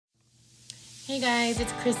Hey guys,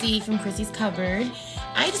 it's Krysie from Krysies Cupboard.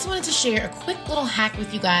 I just wanted to share a quick little hack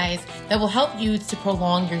with you guys that will help you to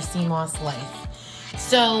prolong your sea moss life.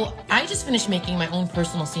 So I just finished making my own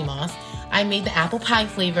personal sea moss. I made the apple pie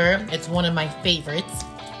flavor. It's one of my favorites.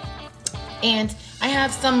 And I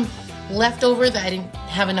have some leftover that I didn't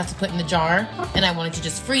have enough to put in the jar, and I wanted to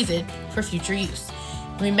just freeze it for future use.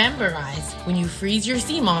 Remember guys, when you freeze your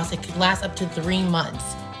sea moss, it could last up to 3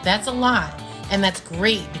 months. That's a lot. And that's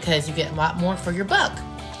great because you get a lot more for your buck.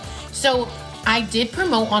 So I did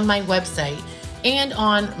promote on my website and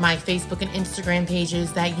on my Facebook and Instagram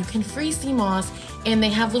pages that you can freeze sea moss, and they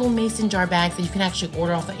have little mason jar bags that you can actually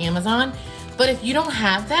order off of Amazon. But if you don't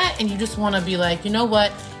have that and you just want to be like, you know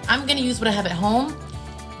what, I'm going to use what I have at home,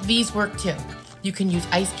 these work too. You can use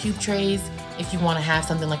ice cube trays if you want to have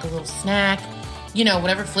something like a little snack. You know,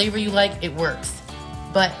 whatever flavor you like, it works.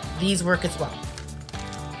 But these work as well.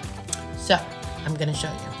 So I'm gonna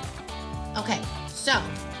show you. Okay, so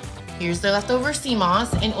here's the leftover sea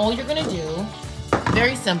moss, and all you're gonna do,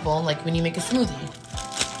 very simple, like when you make a smoothie,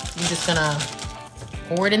 you're just gonna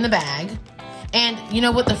pour it in the bag. And you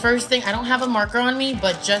know what, the first thing, I don't have a marker on me,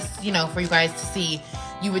 but just, you know, for you guys to see,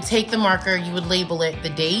 you would take the marker, you would label it, the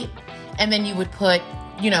date, and then you would put,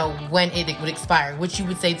 you know, when it would expire, which you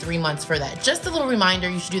would say 3 months for that. Just a little reminder,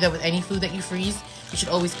 you should do that with any food that you freeze. You should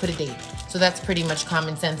always put a date. So that's pretty much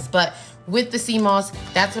common sense. But with the sea moss,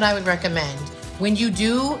 that's what I would recommend. When you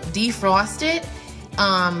do defrost it,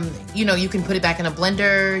 you know, you can put it back in a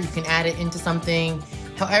blender, you can add it into something,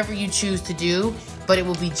 however you choose to do, but it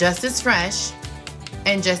will be just as fresh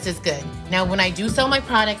and just as good. Now, when I do sell my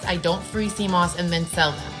products, I don't freeze sea moss and then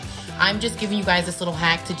sell them. I'm just giving you guys this little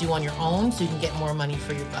hack to do on your own so you can get more money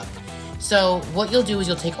for your buck. So what you'll do is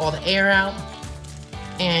you'll take all the air out,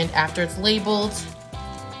 and after it's labeled,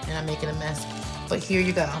 and I'm making a mess, but here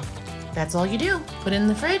you go. That's all you do. Put it in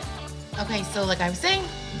the fridge. Okay, so like I was saying,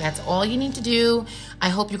 that's all you need to do. I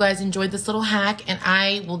hope you guys enjoyed this little hack, and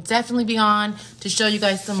I will definitely be on to show you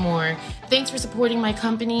guys some more. Thanks for supporting my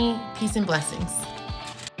company. Peace and blessings.